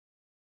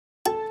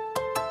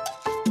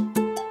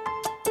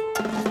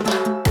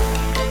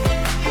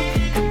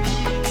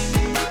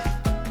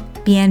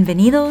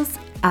Bienvenidos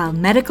al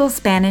Medical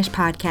Spanish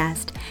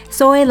Podcast.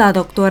 Soy la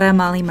doctora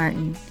Molly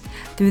Martin.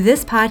 Through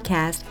this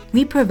podcast,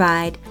 we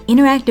provide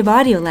interactive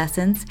audio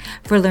lessons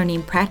for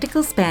learning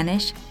practical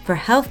Spanish for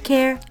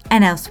healthcare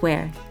and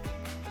elsewhere.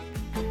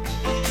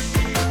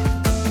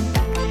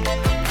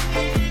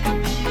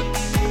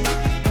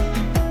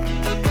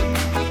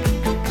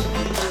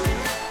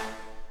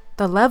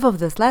 The level of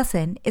this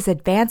lesson is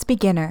Advanced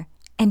Beginner,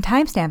 and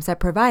timestamps are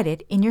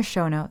provided in your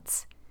show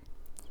notes.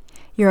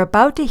 You're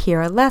about to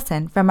hear a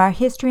lesson from our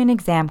History and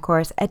Exam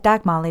course at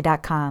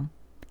docmolly.com.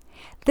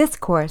 This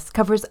course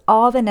covers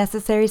all the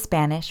necessary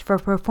Spanish for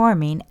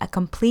performing a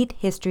complete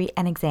history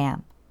and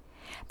exam.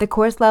 The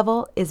course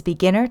level is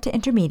beginner to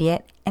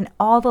intermediate, and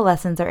all the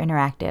lessons are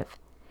interactive.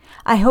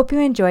 I hope you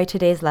enjoy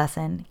today's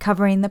lesson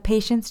covering the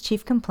patient's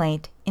chief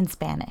complaint in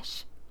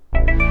Spanish.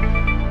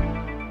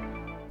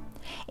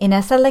 En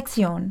esta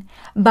lección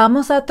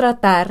vamos a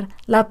tratar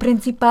la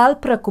principal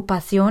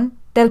preocupación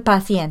del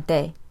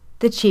paciente,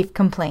 the chief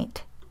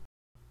complaint.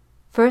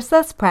 First,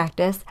 let's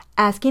practice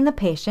asking the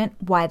patient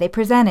why they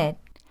presented.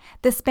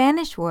 The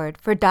Spanish word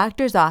for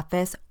doctor's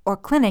office or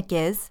clinic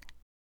is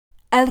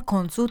el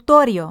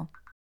consultorio.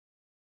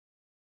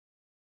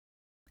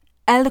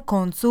 El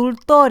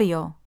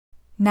consultorio.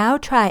 Now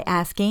try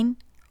asking,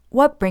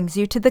 what brings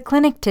you to the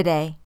clinic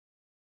today?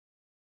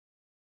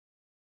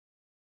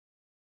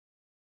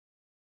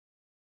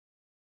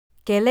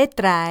 ¿Qué le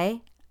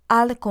trae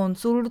al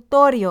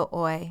consultorio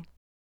hoy?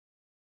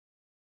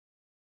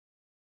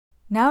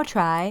 Now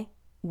try,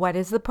 what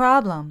is the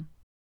problem?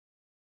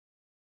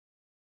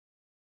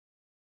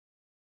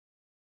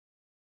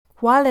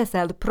 ¿Cuál es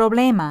el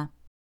problema?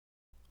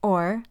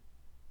 Or,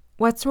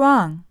 what's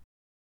wrong?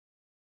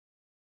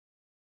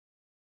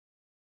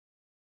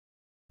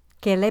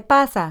 ¿Qué le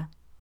pasa?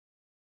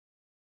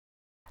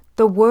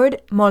 The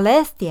word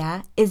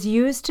molestia is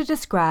used to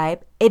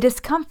describe a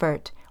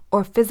discomfort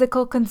or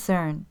physical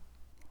concern.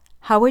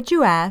 How would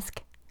you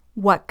ask,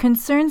 what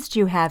concerns do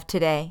you have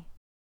today?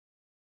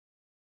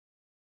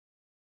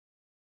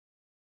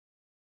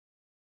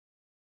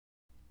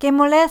 ¿Qué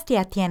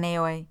molestia tiene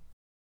hoy?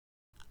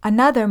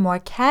 Another more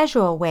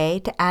casual way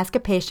to ask a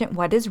patient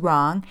what is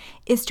wrong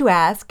is to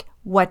ask,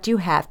 what do you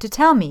have to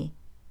tell me?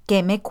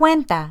 ¿Qué me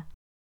cuenta?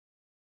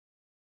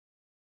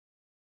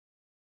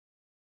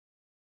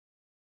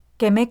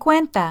 ¿Qué me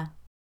cuenta?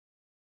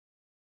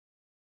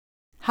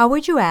 How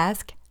would you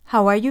ask,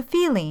 how are you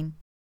feeling?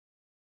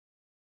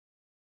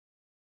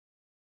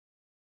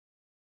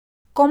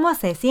 ¿Cómo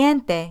se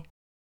siente?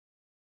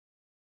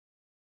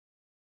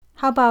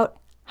 How about,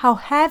 how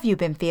have you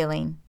been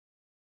feeling?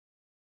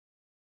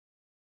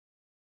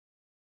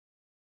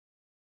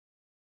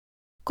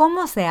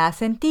 ¿Cómo se ha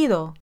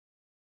sentido?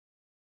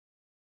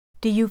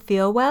 Do you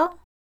feel well?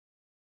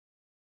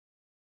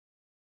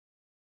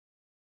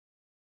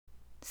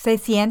 ¿Se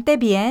siente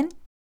bien?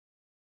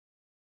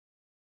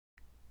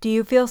 Do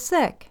you feel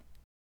sick?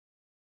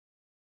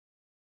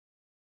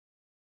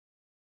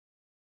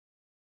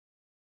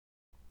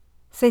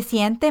 ¿Se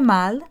siente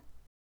mal?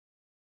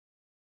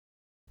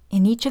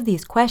 In each of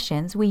these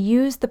questions, we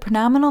use the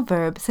pronominal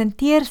verb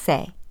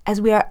sentirse, as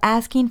we are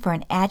asking for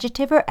an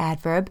adjective or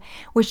adverb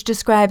which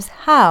describes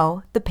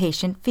how the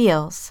patient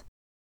feels.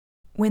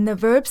 When the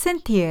verb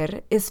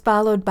sentir is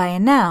followed by a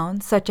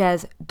noun such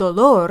as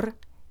dolor,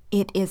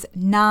 it is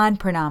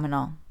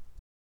non-pronominal.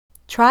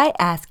 Try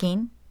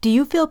asking, do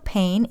you feel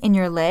pain in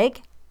your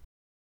leg?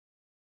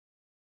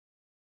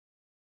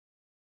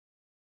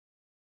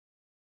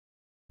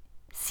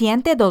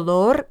 ¿Siente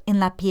dolor en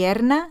la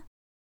pierna?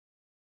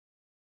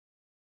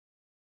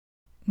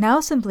 Now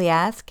simply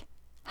ask,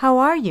 how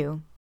are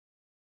you?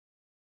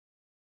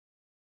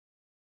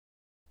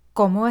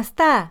 ¿Cómo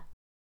está?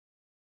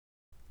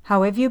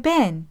 How have you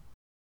been?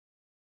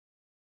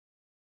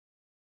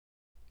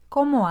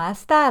 ¿Cómo ha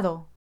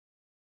estado?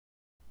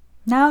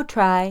 Now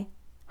try,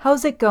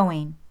 how's it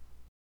going?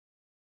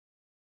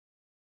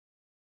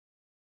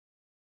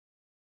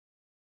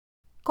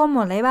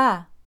 ¿Cómo le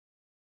va?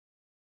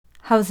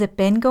 How's it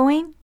been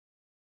going?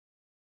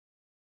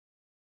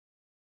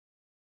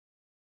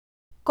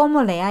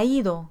 ¿Cómo le ha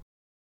ido?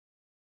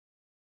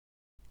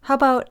 How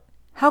about,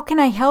 how can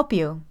I help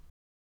you?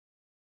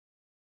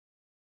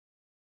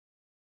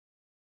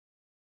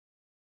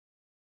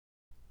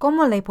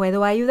 ¿Cómo le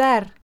puedo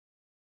ayudar?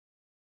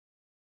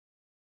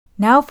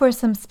 Now for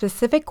some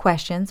specific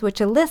questions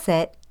which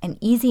elicit an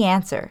easy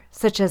answer,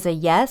 such as a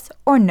yes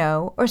or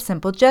no or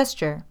simple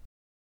gesture.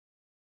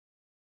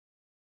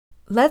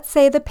 Let's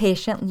say the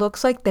patient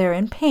looks like they're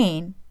in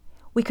pain.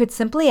 We could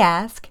simply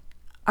ask,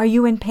 are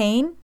you in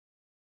pain?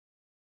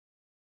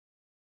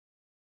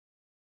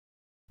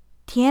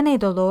 ¿Tiene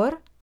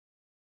dolor?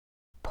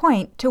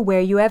 Point to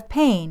where you have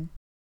pain.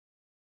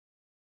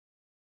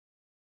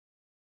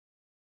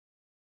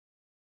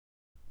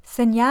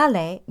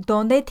 Señale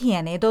donde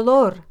tiene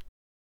dolor.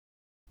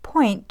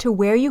 Point to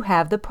where you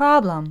have the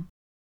problem.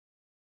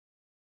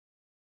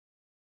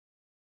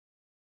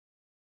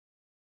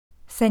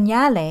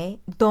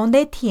 Señale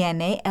donde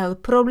tiene el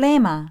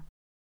problema.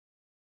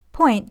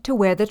 Point to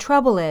where the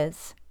trouble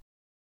is.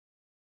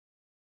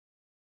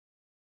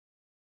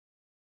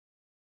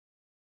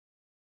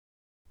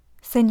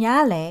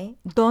 Señale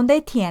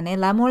donde tiene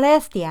la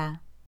molestia.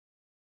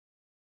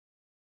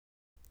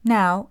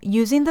 Now,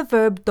 using the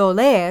verb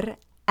doler,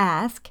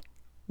 ask,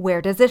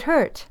 where does it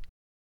hurt?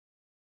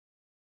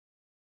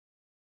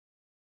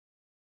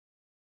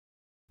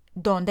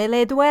 ¿Dónde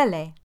le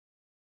duele?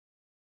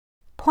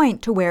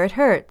 Point to where it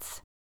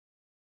hurts.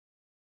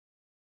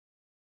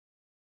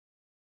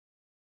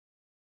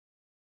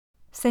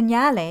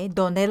 Señale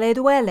donde le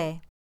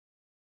duele.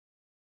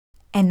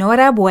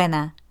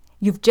 Enhorabuena!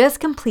 You've just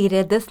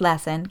completed this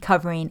lesson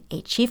covering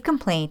a chief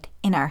complaint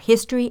in our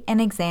History and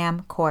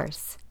Exam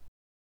course.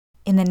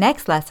 In the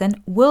next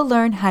lesson, we'll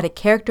learn how to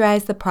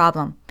characterize the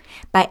problem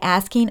by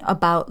asking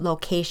about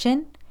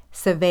location,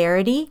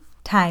 severity,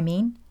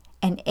 timing,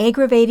 and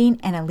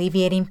aggravating and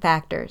alleviating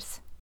factors.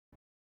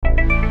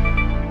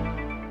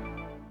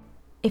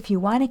 If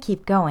you want to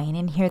keep going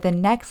and hear the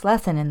next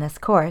lesson in this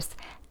course,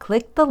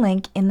 click the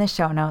link in the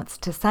show notes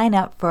to sign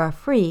up for a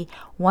free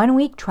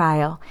 1-week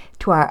trial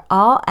to our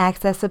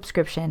all-access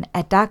subscription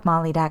at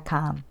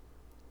DocMolly.com.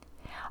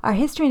 Our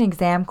History and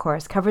Exam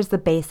course covers the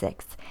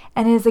basics,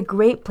 and it is a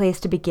great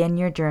place to begin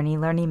your journey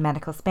learning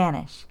medical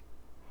Spanish.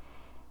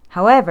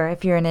 However,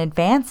 if you're an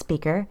advanced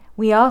speaker,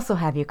 we also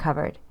have you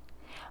covered.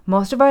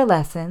 Most of our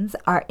lessons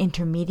are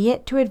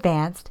intermediate to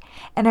advanced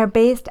and are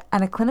based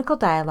on a clinical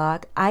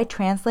dialogue I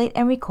translate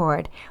and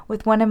record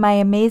with one of my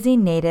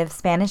amazing native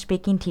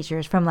Spanish-speaking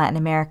teachers from Latin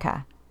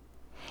America.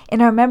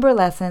 In our member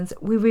lessons,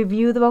 we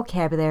review the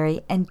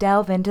vocabulary and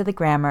delve into the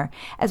grammar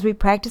as we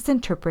practice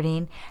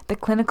interpreting the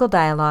clinical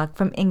dialogue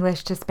from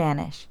English to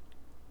Spanish.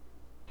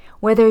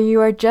 Whether you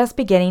are just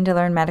beginning to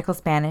learn medical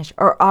Spanish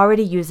or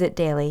already use it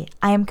daily,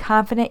 I am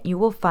confident you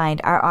will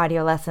find our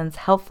audio lessons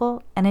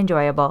helpful and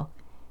enjoyable.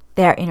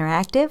 They are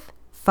interactive,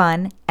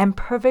 fun, and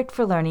perfect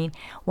for learning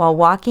while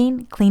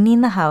walking,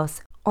 cleaning the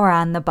house, or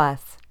on the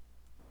bus.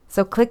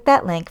 So click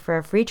that link for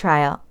a free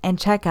trial and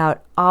check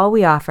out all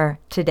we offer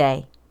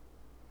today.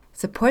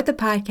 Support the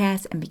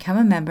podcast and become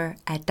a member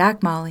at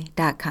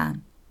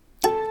DocMolly.com.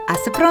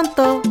 Hasta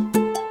pronto!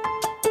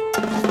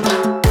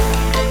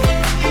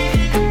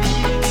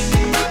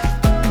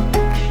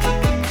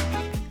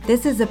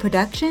 This is a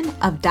production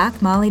of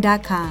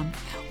DocMolly.com,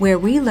 where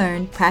we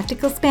learn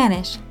practical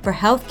Spanish for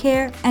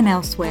healthcare and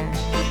elsewhere.